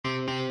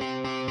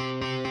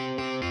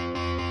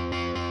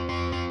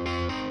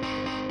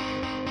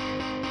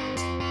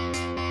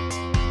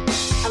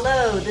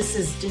Hello, this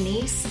is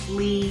Denise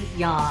Lee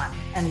Yan,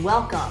 and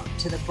welcome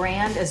to the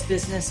Brand as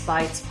Business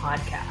Bites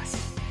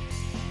podcast.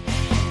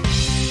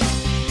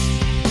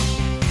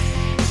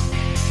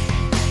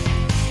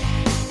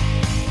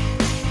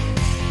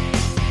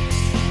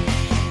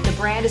 The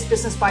Brand as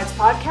Business Bites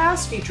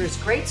podcast features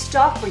great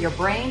stuff for your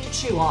brain to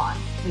chew on,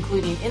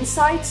 including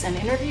insights and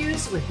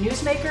interviews with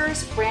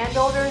newsmakers, brand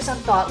builders, and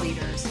thought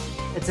leaders.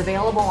 It's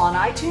available on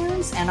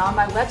iTunes and on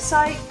my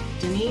website,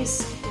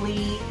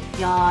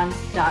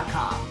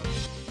 deniseleeyan.com.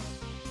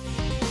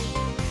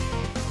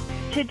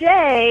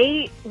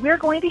 Today, we're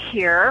going to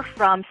hear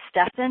from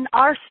Stefan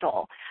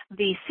Arstel,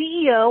 the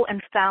CEO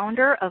and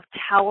founder of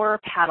Tower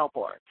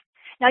Paddleboards.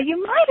 Now,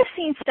 you might have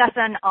seen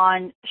Stefan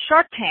on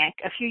Shark Tank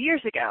a few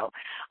years ago.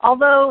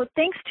 Although,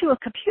 thanks to a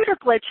computer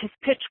glitch, his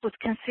pitch was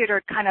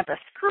considered kind of a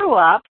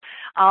screw-up.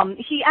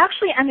 He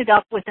actually ended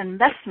up with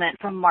investment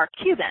from Mark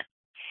Cuban.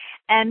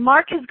 And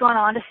Mark has gone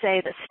on to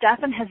say that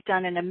Stefan has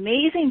done an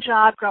amazing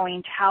job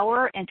growing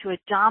Tower into a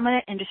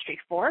dominant industry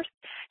force.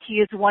 He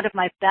is one of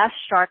my best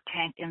Shark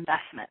Tank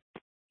investments.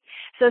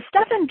 So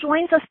Stefan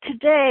joins us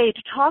today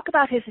to talk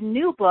about his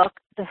new book,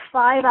 The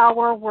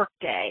 5-Hour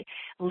Workday,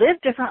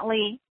 Live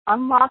Differently,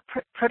 Unlock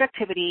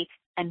Productivity,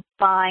 and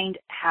Find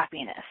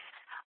Happiness.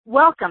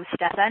 Welcome,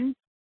 Stefan.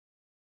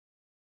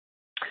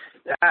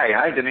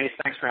 Hi, Denise.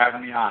 Thanks for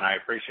having me on. I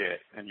appreciate it.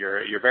 And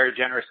you're very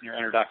generous in your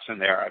introduction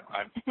there.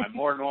 I'm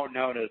more and more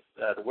known as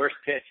the worst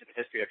pitch in the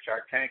history of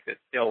Shark Tank that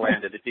still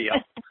landed a deal.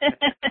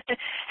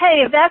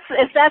 Hey, if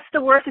that's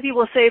the worst that people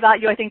will say about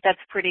you, I think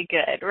that's pretty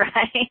good,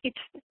 right?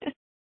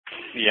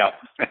 Yep.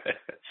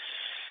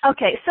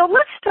 Okay, so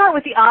let's start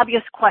with the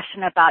obvious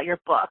question about your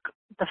book,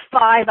 The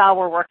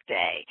 5-Hour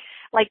Workday.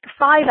 Like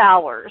 5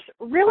 hours,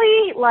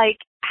 really, like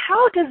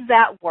how does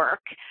that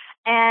work?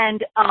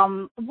 And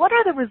what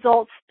are the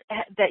results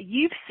that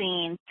you've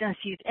seen since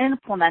you've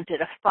implemented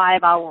a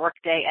 5-hour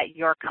workday at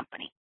your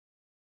company?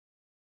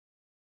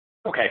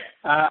 Okay.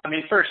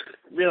 First,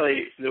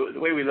 really, the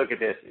way we look at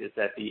this is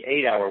that the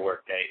 8-hour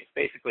workday is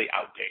basically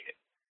outdated.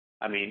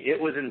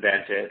 It was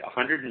invented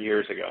 100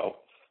 years ago,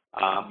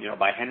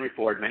 by Henry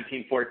Ford,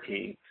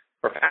 1914,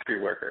 for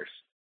factory workers.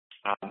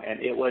 And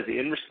it was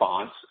in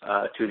response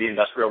to the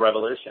Industrial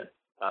Revolution.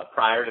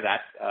 Prior to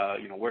that,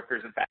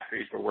 workers in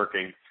factories were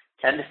working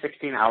 10 to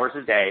 16 hours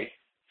a day,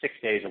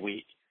 6 days a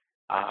week.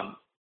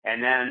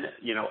 And then,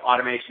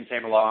 automation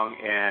came along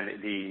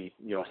and the,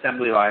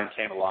 assembly line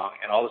came along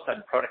and all of a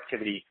sudden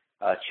productivity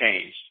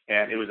changed.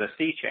 And it was a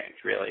sea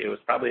change, really. It was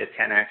probably a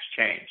 10x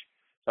change.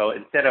 So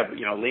instead of,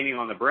 leaning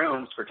on the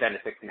brooms for 10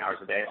 to 16 hours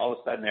a day, all of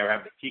a sudden they were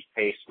having to keep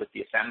pace with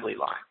the assembly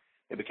line.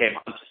 It became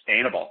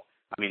unsustainable.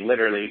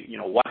 Literally,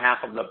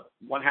 1/2 of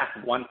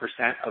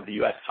 1% of the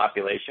U.S.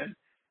 population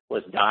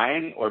was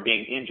dying or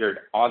being injured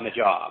on the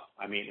job.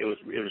 It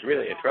was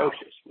really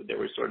atrocious. There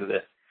was sort of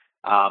this,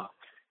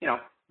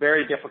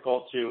 very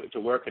difficult to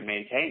work and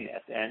maintain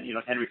this. And,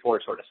 Henry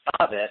Ford sort of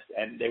saw this,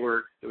 and there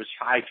was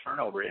high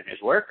turnover in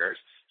his workers.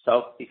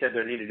 So he said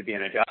there needed to be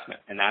an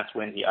adjustment. And that's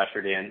when he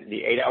ushered in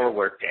the 8-hour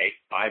workday,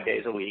 5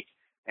 days a week.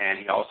 And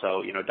he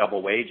also,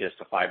 double wages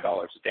to $5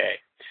 a day.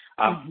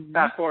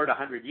 Fast forward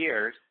 100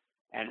 years,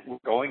 and we're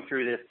going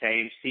through this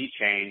same sea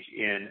change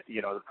in,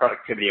 the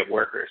productivity of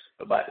workers.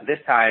 But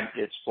this time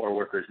it's for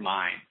workers'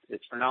 minds.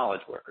 It's for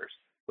knowledge workers,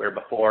 where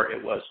before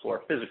it was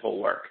for physical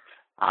work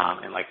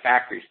and like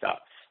factory stuff.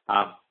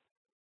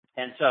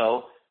 And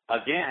so,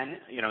 again,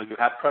 you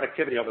have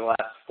productivity over the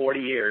last 40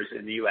 years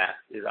in the U.S.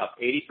 is up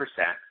 80%,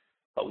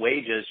 but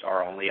wages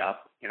are only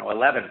up,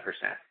 11%.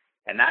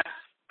 And that's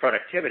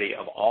productivity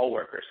of all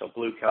workers. So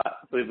blue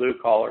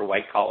collar,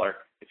 white collar.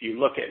 If you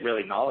look at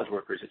really knowledge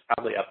workers, it's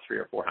probably up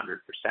 300 or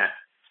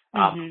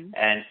 400%.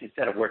 And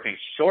instead of working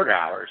shorter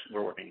hours,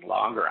 we're working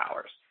longer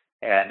hours.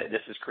 And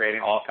this is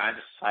creating all kinds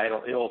of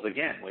societal ills.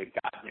 Again, we've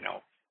got,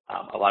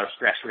 a lot of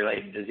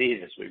stress-related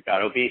diseases. We've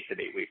got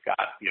obesity. We've got,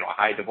 a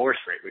high divorce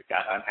rate. We've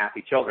got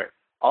unhappy children,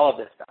 all of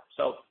this stuff.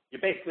 So you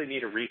basically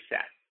need a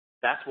reset.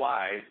 That's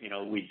why,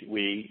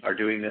 we are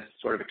doing this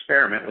sort of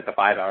experiment with the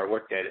 5-hour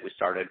workday that we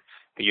started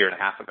a year and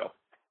a half ago.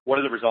 What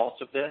are the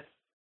results of this?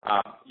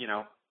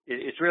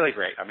 It's really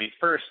great.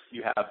 First,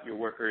 you have your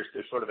workers,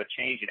 there's sort of a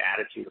change in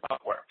attitude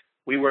about work.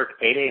 We work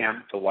 8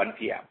 a.m. to 1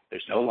 p.m.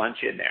 There's no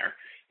lunch in there.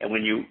 And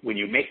when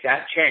you make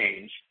that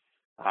change,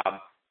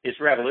 it's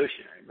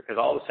revolutionary because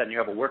all of a sudden you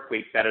have a work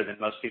week better than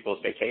most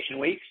people's vacation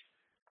weeks.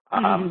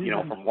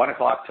 From 1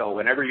 o'clock till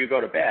whenever you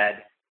go to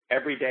bed,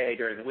 every day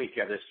during the week,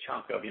 you have this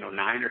chunk of,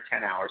 9 or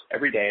 10 hours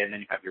every day, and then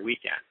you have your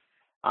weekend.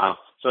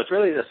 So it's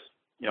really this,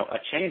 a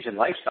change in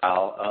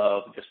lifestyle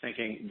of just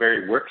thinking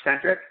very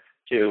work-centric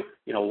to,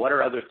 what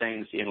are other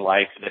things in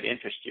life that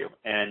interest you?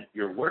 And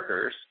your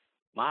workers'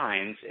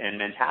 minds and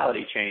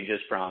mentality changes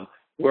from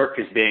work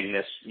as being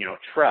this,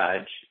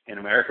 trudge. In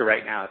America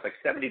right now, it's like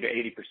 70 to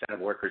 80% of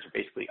workers are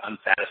basically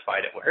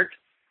unsatisfied at work.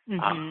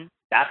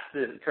 That's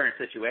the current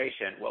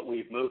situation. What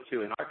we've moved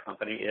to in our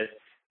company is,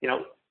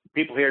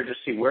 people here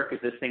just see work as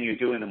this thing you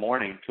do in the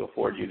morning to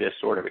afford you this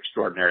sort of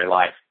extraordinary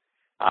life.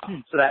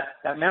 So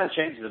that mental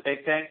change is a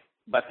big thing.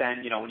 But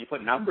then, when you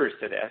put numbers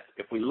to this,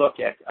 if we look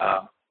at,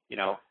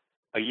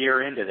 a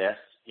year into this,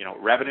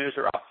 revenues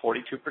are up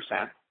 42%,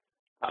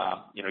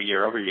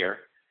 year over year.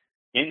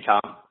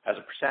 Income as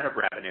a percent of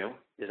revenue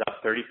is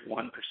up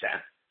 31%,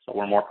 so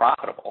we're more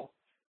profitable.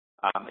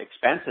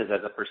 Expenses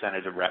as a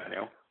percentage of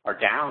revenue are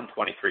down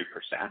 23%,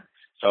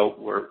 so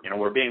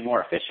we're being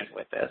more efficient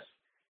with this.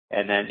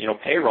 And then,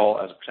 payroll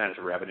as a percentage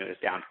of revenue is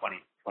down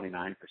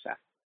 29%.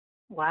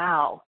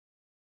 Wow.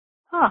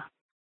 Huh.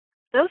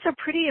 Those are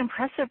pretty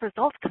impressive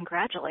results.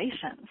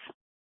 Congratulations.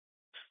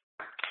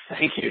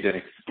 Thank you,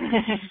 Denise.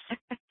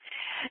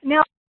 Now,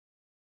 what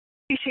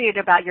I appreciate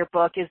about your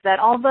book is that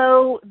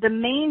although the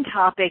main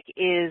topic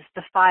is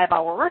the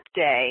 5-hour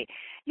workday,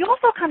 you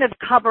also kind of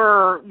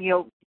cover,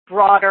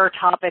 broader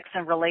topics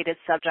and related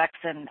subjects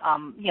and,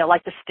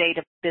 like the state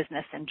of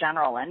business in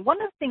general. And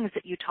one of the things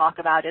that you talk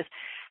about is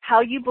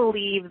how you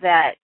believe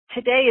that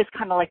today is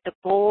kind of like the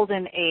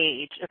golden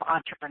age of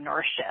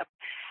entrepreneurship.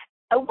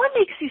 What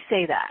makes you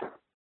say that?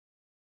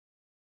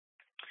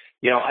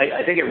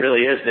 I think it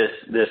really is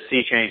this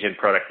sea change in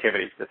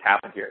productivity that's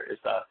happened here. Is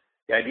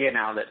the idea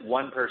now that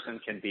one person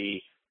can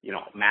be,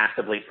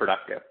 massively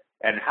productive.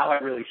 And how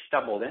I really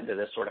stumbled into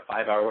this sort of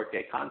 5-hour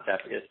workday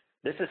concept is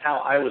this is how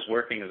I was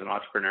working as an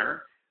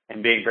entrepreneur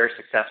and being very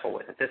successful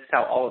with it. This is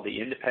how all of the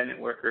independent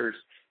workers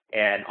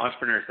and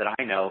entrepreneurs that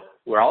I know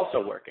were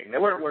also working. They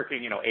weren't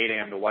working, 8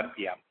 a.m. to 1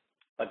 p.m.,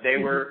 but they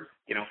were,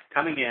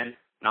 coming in,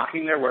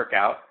 knocking their work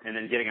out, and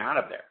then getting out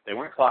of there. They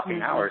weren't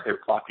clocking hours, they were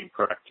clocking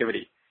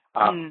productivity.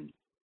 And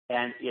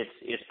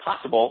it's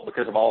possible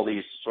because of all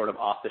these sort of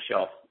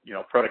off-the-shelf,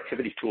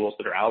 productivity tools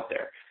that are out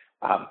there.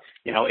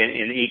 In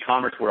the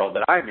e-commerce world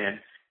that I'm in,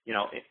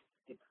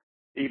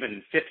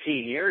 even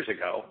 15 years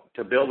ago,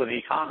 to build an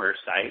e-commerce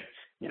site,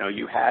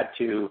 you had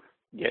to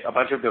get a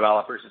bunch of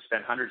developers and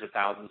spend hundreds of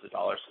thousands of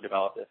dollars to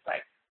develop this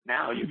site.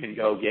 Now you can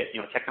go get,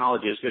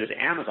 technology as good as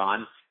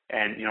Amazon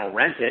and,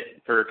 rent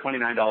it for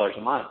 $29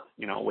 a month,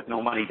 with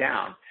no money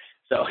down.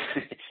 So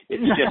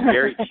it's just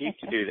very cheap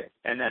to do this.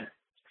 And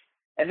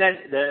then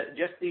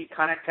the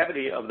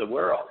connectivity of the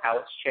world, how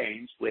it's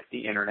changed with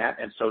the internet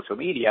and social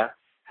media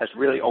has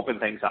really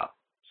opened things up.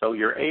 So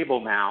you're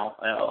able now,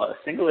 a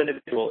single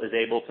individual is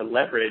able to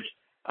leverage,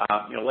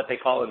 what they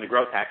call in the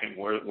growth hacking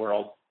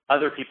world,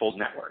 other people's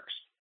networks.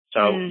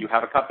 So you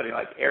have a company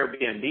like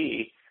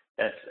Airbnb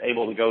that's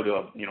able to go to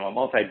a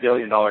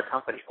multi-billion-dollar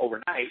company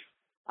overnight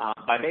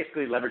by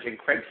basically leveraging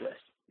Craigslist.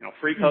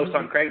 Free posts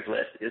on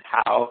Craigslist is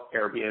how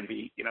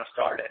Airbnb,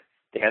 started.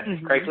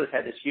 Craigslist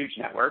had this huge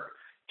network.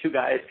 Two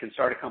guys can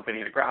start a company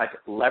in a garage,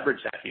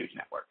 leverage that huge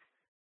network.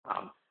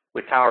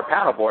 With Tower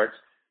Paddleboards,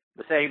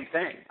 the same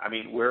thing. I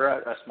mean, we're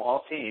a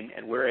small team,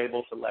 and we're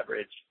able to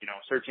leverage,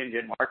 search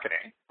engine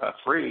marketing,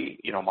 free,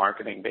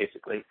 marketing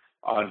basically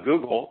on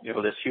Google,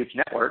 this huge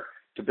network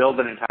to build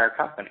an entire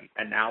company.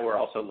 And now we're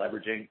also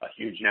leveraging a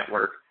huge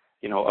network,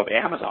 of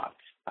Amazon.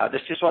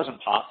 This just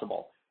wasn't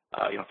possible,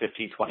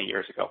 15, 20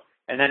 years ago.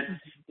 And then,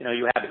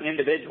 you have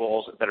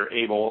individuals that are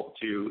able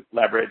to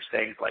leverage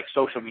things like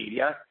social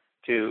media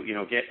to,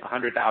 get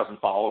 100,000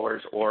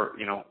 followers or,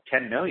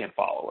 10 million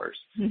followers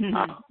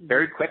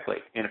very quickly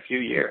in a few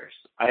years.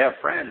 I have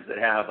friends that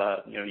have,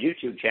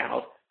 YouTube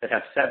channels that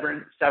have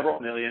several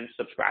million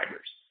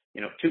subscribers.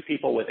 Two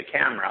people with a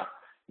camera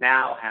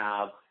now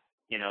have,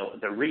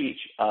 the reach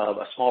of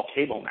a small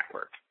cable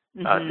network.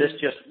 This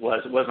just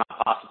was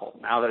not possible.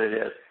 Now that it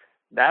is,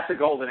 that's a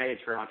golden age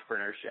for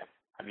entrepreneurship.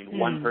 I mean,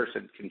 one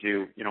person can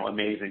do,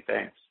 amazing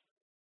things.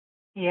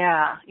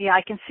 Yeah,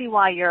 I can see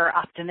why you're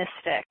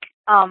optimistic.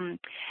 And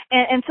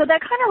so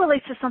that kind of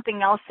relates to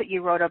something else that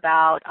you wrote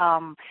about,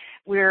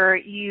 where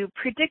you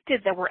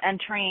predicted that we're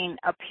entering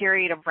a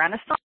period of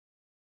renaissance,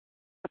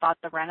 about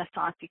the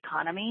Renaissance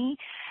economy.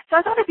 So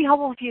I thought it'd be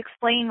helpful if you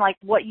explain like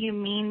what you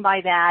mean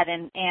by that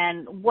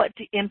and what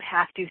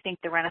impact do you think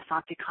the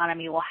Renaissance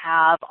economy will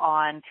have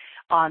on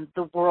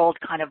the world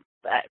kind of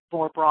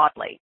more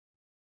broadly.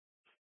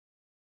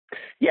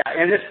 Yeah,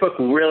 and this book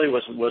really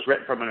was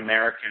written from an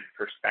American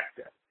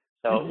perspective.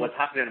 So what's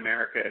happened in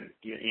America,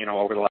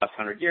 over the last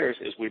 100 years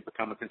is we've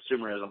become a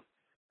consumerism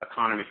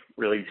economy,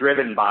 really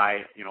driven by,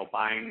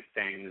 buying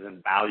things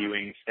and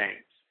valuing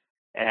things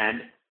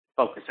and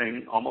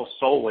focusing almost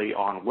solely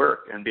on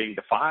work and being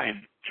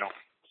defined,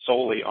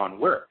 solely on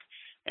work.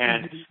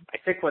 And I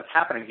think what's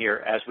happening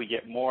here as we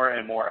get more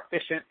and more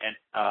efficient and,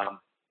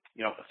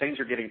 things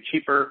are getting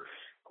cheaper,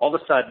 all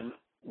of a sudden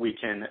we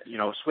can,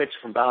 switch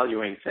from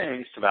valuing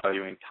things to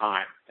valuing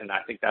time. And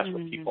I think that's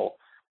what people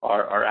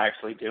are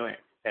actually doing.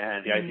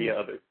 And the idea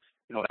of,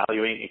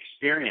 valuing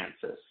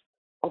experiences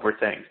over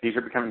things. These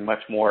are becoming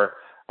much more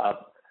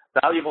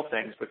valuable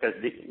things because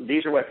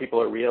these are what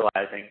people are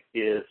realizing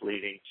is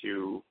leading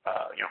to,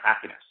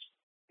 happiness.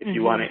 If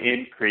you want to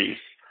increase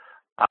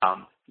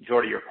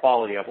your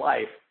quality of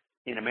life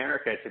in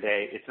America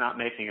today, it's not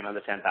making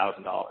another $10,000.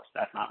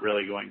 That's not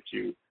really going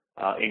to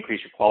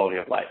increase your quality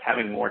of life.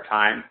 Having more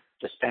time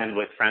to spend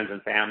with friends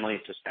and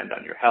family, to spend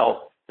on your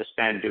health, to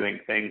spend doing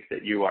things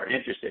that you are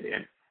interested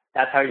in.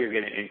 That's how you're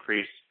going to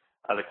increase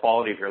the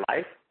quality of your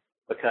life.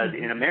 Because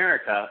in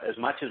America, as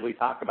much as we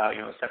talk about,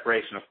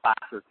 separation of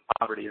classes,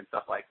 poverty, and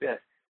stuff like this,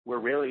 we're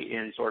really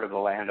in sort of the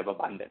land of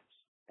abundance.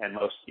 And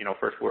most,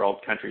 first world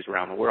countries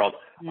around the world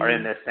are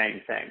in this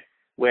same thing,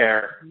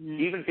 where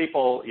even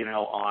people,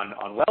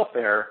 on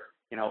welfare,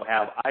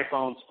 have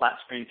iPhones, flat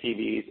screen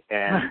TVs,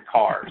 and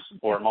cars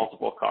or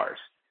multiple cars.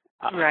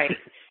 Right.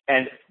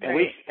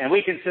 And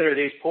we consider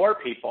these poor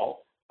people.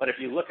 But if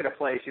you look at a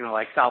place,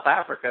 like South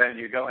Africa, and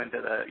you go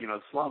into the,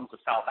 slums of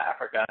South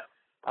Africa,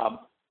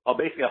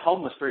 basically a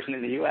homeless person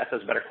in the U.S.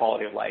 has a better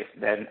quality of life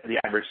than the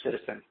average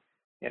citizen,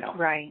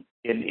 right.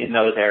 in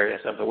those areas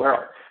of the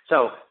world.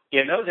 So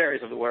in those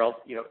areas of the world,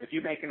 if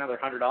you make another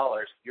 $100,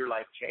 your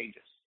life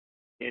changes.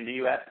 In the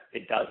U.S.,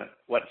 it doesn't.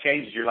 What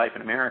changes your life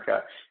in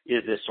America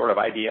is this sort of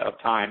idea of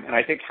time. And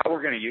I think how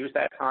we're going to use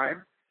that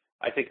time,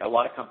 I think a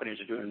lot of companies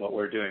are doing what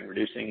we're doing,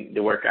 reducing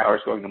the work hours,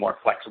 going to more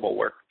flexible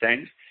work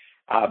things,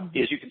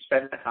 is you can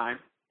spend that time,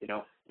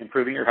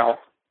 improving your health,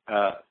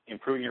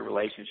 improving your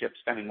relationships,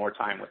 spending more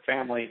time with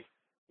family,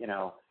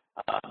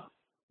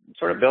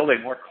 sort of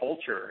building more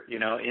culture,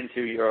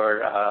 into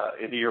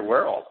your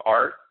world,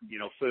 art,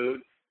 food,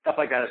 stuff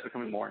like that is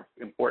becoming more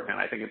important. And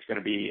I think it's going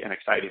to be an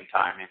exciting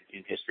time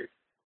in history.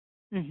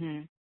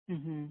 Mm-hmm.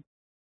 Mm-hmm.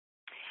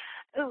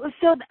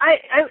 So I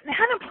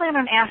hadn't planned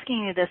on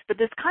asking you this, but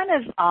this kind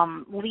of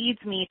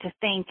leads me to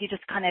think, you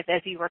just kind of,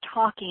 as you were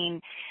talking,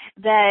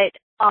 that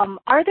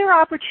are there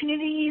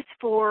opportunities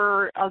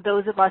for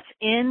those of us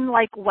in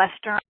like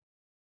Western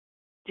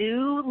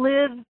do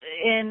live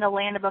in the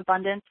land of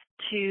abundance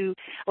to,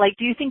 like,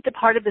 do you think that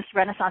part of this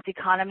Renaissance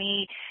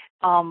economy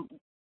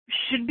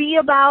should be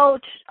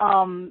about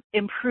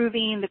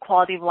improving the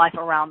quality of life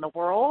around the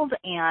world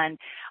and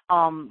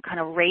kind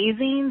of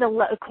raising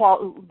the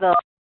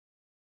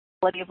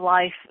quality of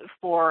life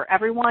for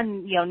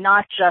everyone,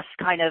 not just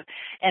kind of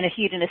in a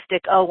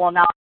hedonistic,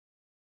 now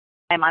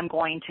I'm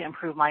going to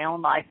improve my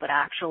own life, but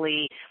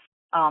actually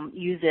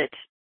use it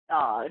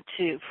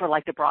for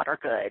like the broader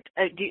good.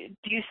 Do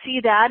you see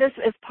that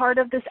as part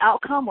of this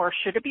outcome, or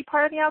should it be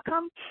part of the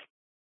outcome?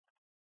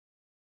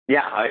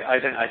 Yeah,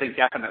 I think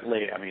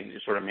definitely. I mean,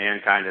 sort of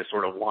mankind is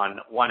sort of one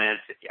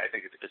entity. I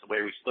think it's the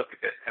way we look at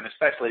it, and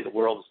especially the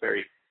world is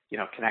very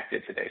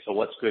connected today. So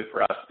what's good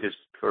for us is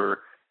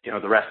for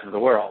the rest of the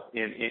world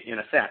in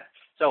a sense.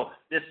 So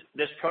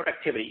this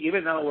productivity,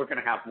 even though we're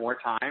going to have more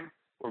time,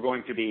 we're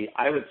going to be,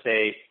 I would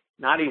say,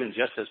 not even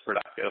just as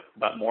productive,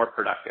 but more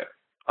productive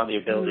on the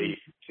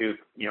ability to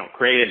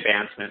create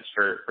advancements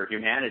for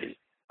humanity.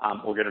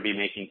 We're going to be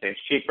making things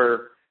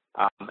cheaper.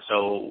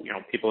 So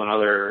people in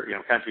other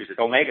countries that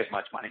don't make as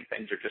much money,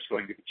 things are just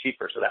going to be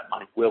cheaper, so that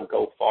money will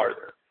go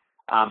farther.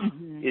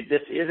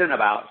 This isn't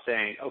about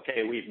saying,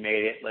 okay, we've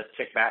made it, let's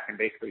kick back and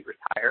basically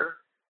retire.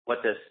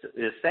 What this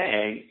is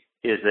saying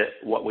is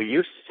that what we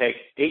used to take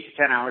 8 to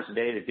 10 hours a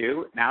day to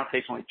do now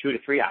takes only 2 to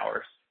 3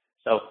 hours.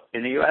 So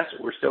in the U.S.,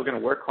 we're still going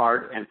to work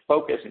hard and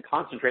focus and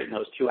concentrate in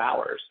those 2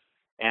 hours.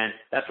 And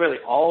that's really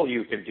all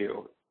you can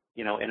do,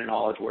 in a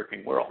knowledge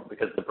working world,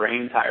 because the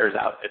brain tires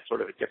out at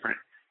sort of a different,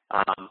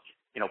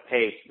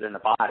 pace than the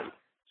body.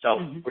 So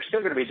we're still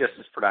going to be just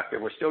as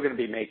productive. We're still going to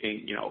be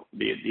making,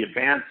 the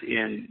advance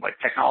in like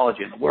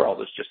technology in the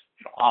world is just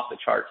off the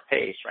charts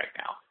pace right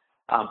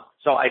now.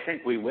 So I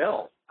think we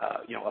will,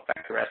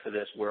 affect the rest of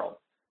this world.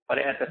 But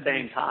at the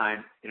same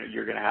time,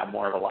 you're going to have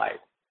more of a life.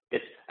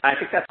 I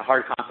think that's a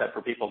hard concept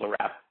for people to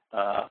wrap,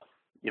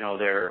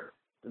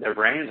 their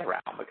brains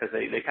around, because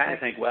they kind of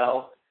think,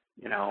 well,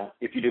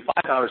 if you do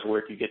 5 hours of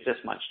work, you get this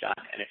much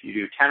done. And if you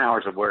do 10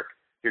 hours of work,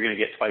 you're going to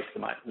get twice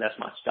this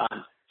much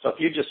done. So if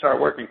you just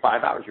start working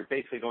 5 hours, you're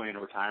basically going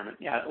into retirement.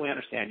 Yeah, we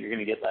understand you're going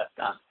to get less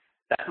done.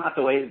 That's not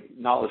the way the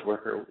knowledge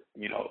worker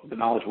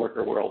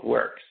world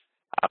works.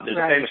 There's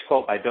a famous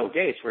quote by Bill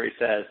Gates where he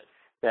says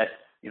that,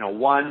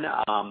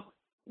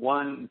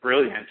 one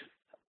brilliant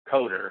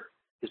coder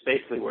is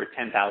basically worth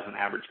 10,000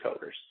 average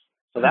coders.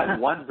 So that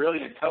one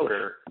brilliant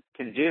coder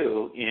can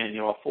do in,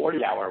 a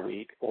 40-hour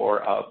week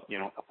or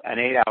an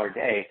 8-hour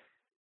day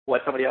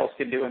what somebody else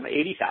can do in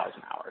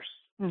 80,000 hours.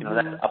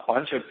 That's a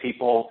bunch of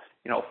people,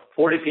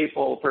 40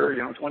 people per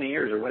 20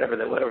 years or whatever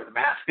the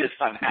math is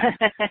on that.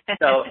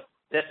 So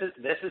this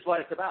is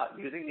what it's about,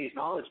 using these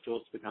knowledge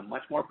tools to become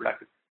much more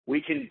productive.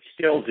 We can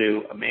still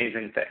do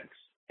amazing things,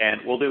 and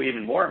we'll do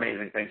even more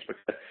amazing things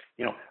because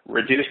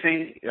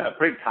reducing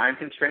putting time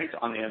constraints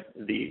on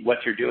the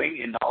what you're doing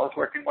in knowledge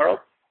working world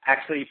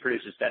actually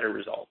produces better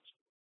results.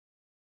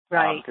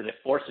 Right. Because it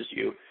forces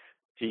you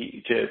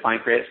to find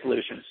creative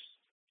solutions,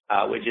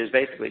 which is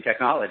basically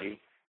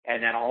technology,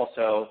 and then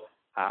also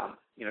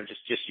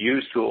just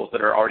use tools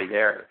that are already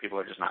there that people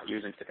are just not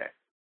using today.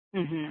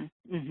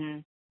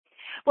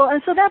 Well,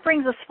 and so that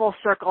brings us full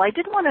circle. I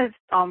did want to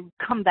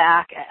come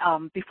back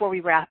before we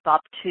wrap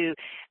up to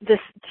the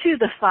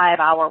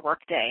 5-hour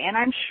workday, and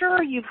I'm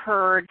sure you've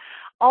heard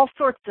all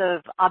sorts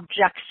of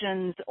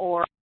objections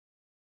or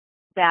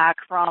back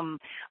from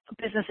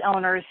business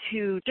owners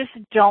who just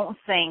don't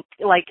think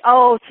like,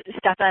 oh,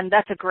 Stefan,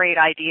 that's a great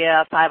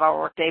idea, 5-hour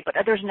workday, but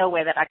there's no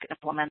way that I could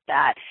implement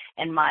that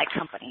in my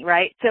company,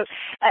 right? So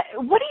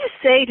what do you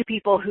say to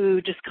people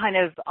who just kind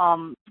of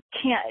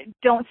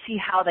don't see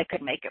how they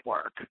could make it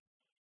work?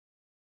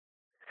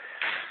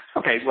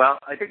 Okay, well,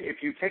 I think if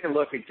you take a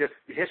look at just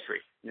history,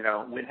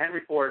 when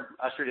Henry Ford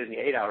ushered in the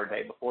 8-hour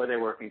day before they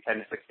were working 10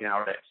 to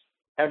 16-hour days,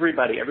 every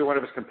one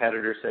of his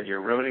competitors said,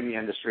 you're ruining the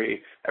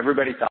industry.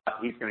 Everybody thought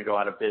he's going to go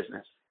out of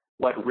business.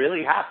 What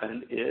really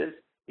happened is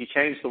he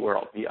changed the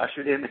world. He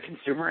ushered in the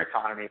consumer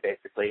economy,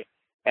 basically,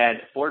 and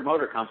Ford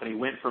Motor Company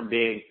went from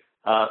being,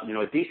 a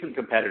decent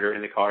competitor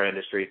in the car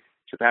industry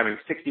to having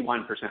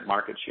 61%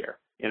 market share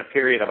in a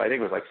period of, I think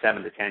it was like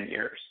 7 to 10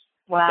 years.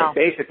 Wow.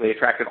 They basically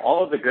attracted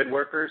all of the good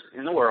workers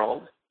in the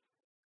world,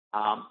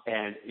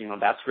 and,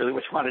 that's really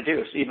what you want to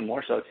do, so even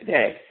more so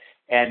today,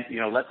 and,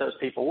 let those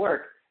people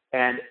work.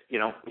 And,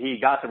 he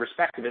got the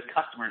respect of his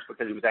customers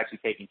because he was actually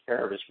taking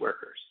care of his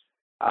workers.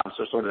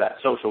 So sort of that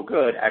social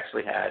good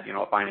actually had,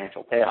 a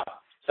financial payoff.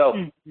 So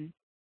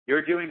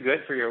you're doing good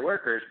for your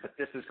workers, but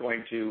this is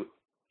going to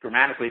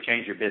dramatically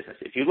change your business.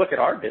 If you look at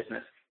our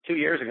business, 2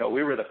 years ago,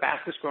 we were the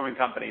fastest growing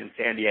company in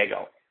San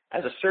Diego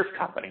as a surf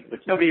company,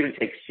 which nobody even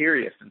takes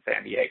serious in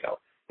San Diego.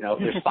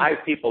 There's 5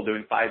 people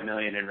doing $5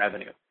 million in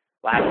revenue.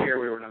 Last year,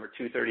 we were number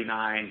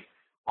 239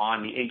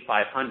 on the Inc.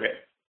 500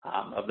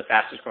 of the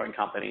fastest growing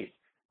companies,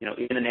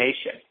 in the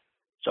nation.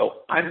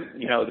 So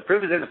the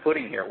proof is in the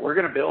pudding here. We're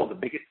going to build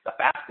the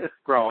fastest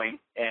growing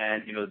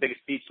and, the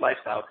biggest beach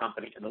lifestyle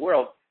company in the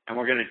world, and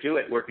we're going to do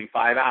it working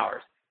 5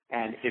 hours.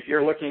 And if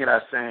you're looking at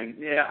us saying,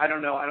 yeah, I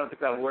don't know, I don't think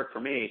that'll work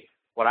for me,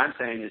 what I'm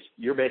saying is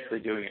you're basically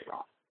doing it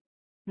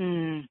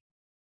wrong.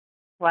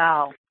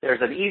 Wow.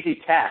 There's an easy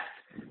test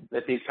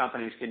that these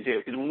companies can do.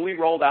 Because when we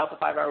rolled out the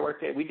 5-hour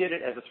workday, we did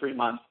it as a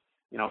 3-month,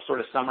 sort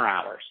of summer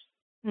hours.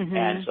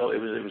 And so it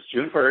was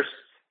June 1st,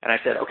 and I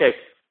said, okay,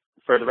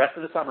 for the rest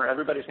of the summer,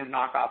 everybody's going to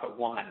knock off at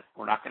 1.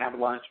 We're not going to have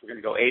lunch. We're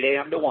going to go 8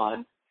 a.m. to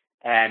 1,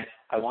 and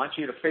I want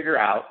you to figure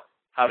out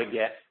how to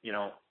get,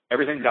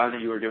 everything done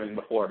that you were doing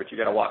before, but you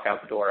got to walk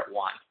out the door at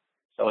 1.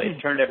 So it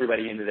turned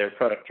everybody into their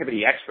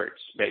productivity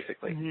experts,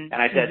 basically. And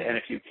I said, and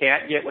if you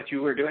can't get what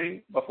you were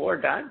doing before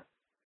done,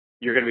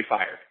 you're going to be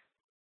fired.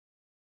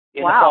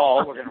 In the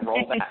fall, we're going to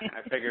roll back. And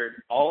I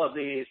figured all of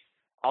these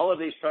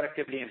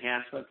productivity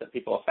enhancements that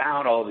people have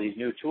found, all of these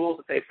new tools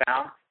that they've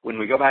found, when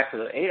we go back to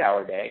the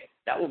 8-hour day,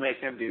 that will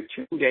make them do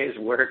 2 days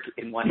work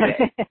in 1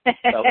 day.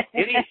 So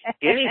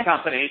any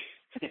company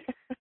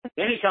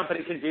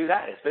can do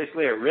that. It's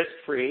basically a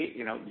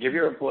risk-free, give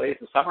your employees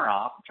the summer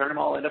off, turn them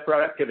all into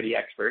productivity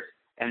experts,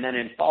 and then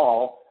in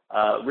fall,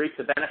 reap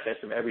the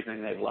benefits of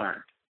everything they've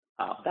learned.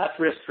 That's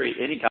risk-free.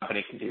 Any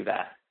company can do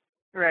that.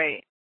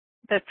 Right.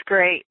 That's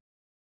great.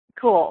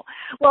 Cool.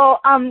 Well,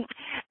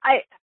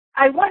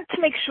 I want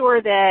to make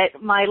sure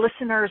that my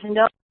listeners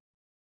know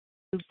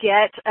to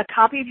get a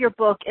copy of your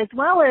book, as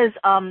well as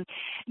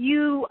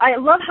I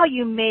love how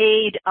you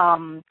made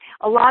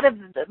a lot of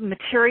the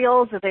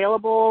materials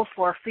available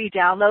for free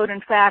download.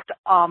 In fact,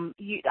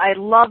 I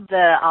love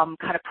the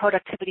kind of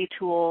productivity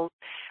tools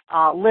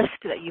list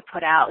that you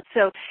put out.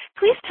 So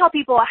please tell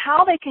people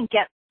how they can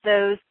get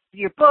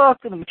your book,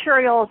 the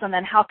materials, and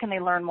then how can they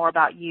learn more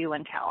about you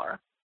and Tower.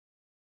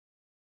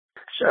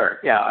 Sure.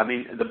 Yeah. I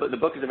mean, the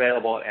book is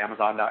available at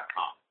Amazon.com.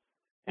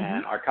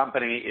 And our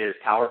company is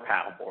Tower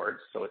Paddleboards,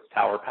 so it's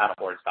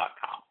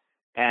towerpaddleboards.com.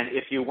 And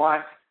if you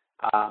want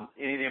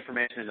any of the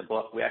information in the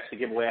book, we actually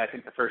give away, I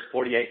think, the first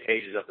 48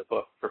 pages of the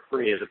book for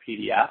free as a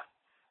PDF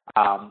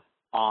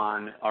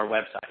on our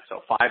website.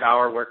 So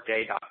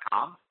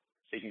 5hourworkday.com.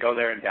 So you can go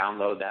there and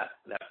download that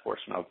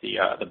portion of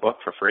the book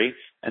for free.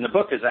 And the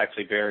book is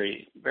actually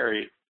very,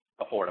 very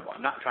affordable.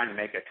 I'm not trying to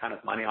make a ton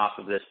of money off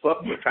of this book.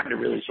 We're trying to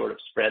really sort of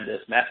spread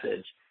this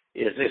message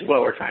is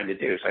what we're trying to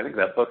do. So I think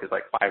that book is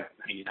like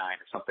 $5.99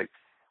 or something.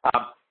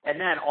 And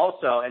then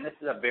also, and this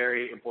is a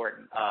very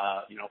important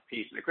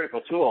piece and a critical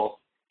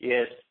tool,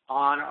 is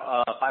on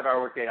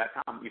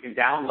 5hourworkday.com, you can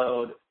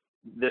download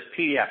this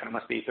PDF, and it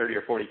must be 30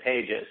 or 40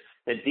 pages,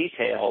 that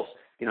details,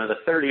 the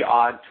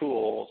 30-odd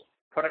tools,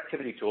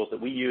 productivity tools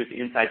that we use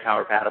inside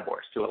Tower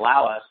Paddleboards to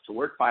allow us to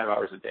work 5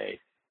 hours a day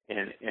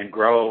and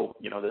grow,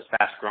 this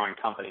fast-growing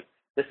company.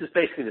 This is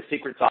basically the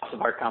secret sauce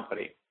of our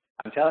company.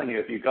 I'm telling you,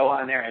 if you go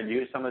on there and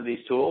use some of these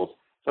tools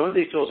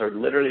are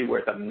literally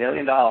worth $1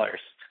 million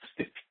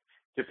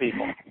to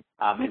people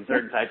in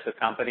certain types of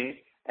companies,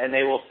 and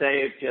they will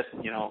save just,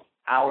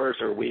 hours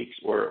or weeks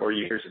or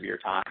years of your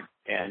time.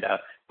 And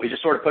we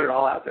just sort of put it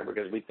all out there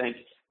because we think,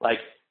 like,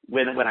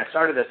 when I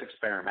started this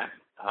experiment,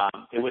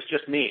 it was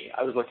just me.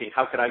 I was looking,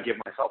 how could I give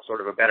myself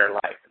sort of a better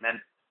life? And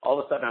then all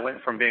of a sudden I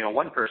went from being a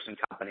one-person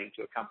company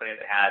to a company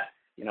that had,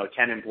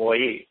 10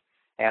 employees.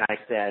 And I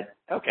said,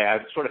 okay, I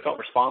sort of felt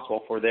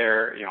responsible for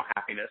their,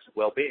 happiness,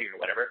 well-being or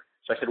whatever.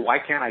 So I said, why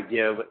can't I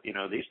give,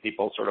 these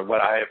people sort of what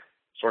I've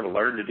sort of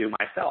learned to do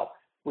myself?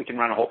 We can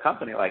run a whole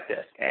company like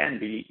this and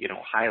be,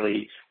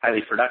 highly,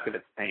 highly productive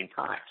at the same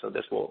time. So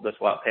this will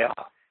pay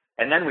off.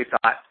 And then we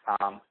thought,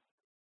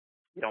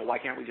 why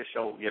can't we just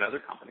show, other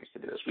companies to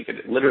do this? We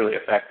could literally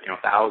affect,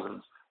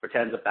 thousands or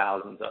tens of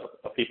thousands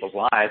of people's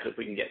lives if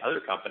we can get other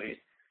companies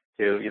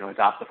to,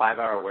 adopt the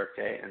 5-hour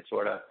workday and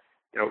sort of,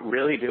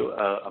 really do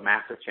a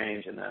massive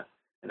change in the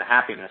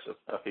happiness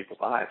of people's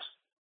lives.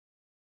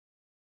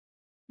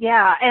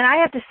 Yeah, and I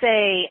have to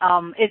say,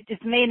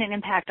 it's made an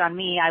impact on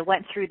me. I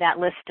went through that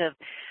list of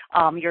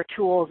your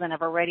tools and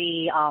have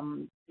already,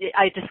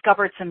 I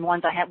discovered some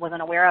ones I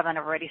wasn't aware of and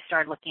have already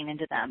started looking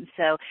into them.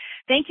 So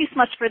thank you so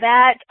much for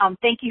that.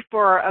 Thank you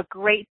for a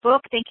great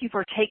book. Thank you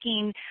for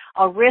taking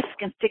a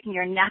risk and sticking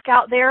your neck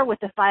out there with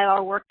the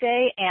 5-Hour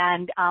Workday.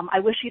 And I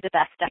wish you the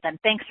best, Stefan.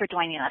 Thanks for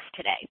joining us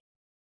today.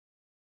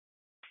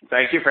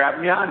 Thank you for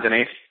having me on,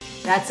 Denise.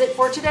 That's it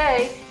for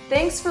today.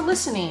 Thanks for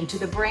listening to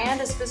the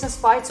Brand as Business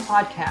Bites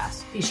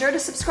podcast. Be sure to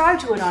subscribe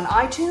to it on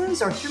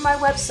iTunes or through my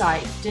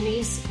website,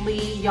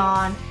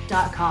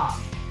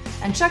 deniseleeyon.com.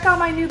 And check out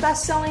my new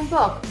best-selling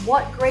book,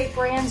 What Great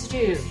Brands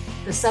Do,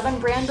 the 7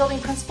 brand building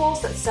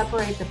principles that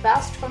separate the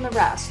best from the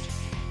rest.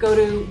 Go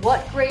to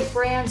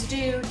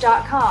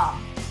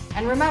whatgreatbrandsdo.com.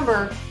 And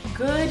remember,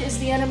 good is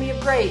the enemy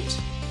of great.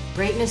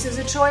 Greatness is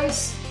a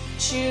choice.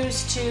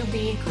 Choose to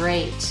be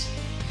great.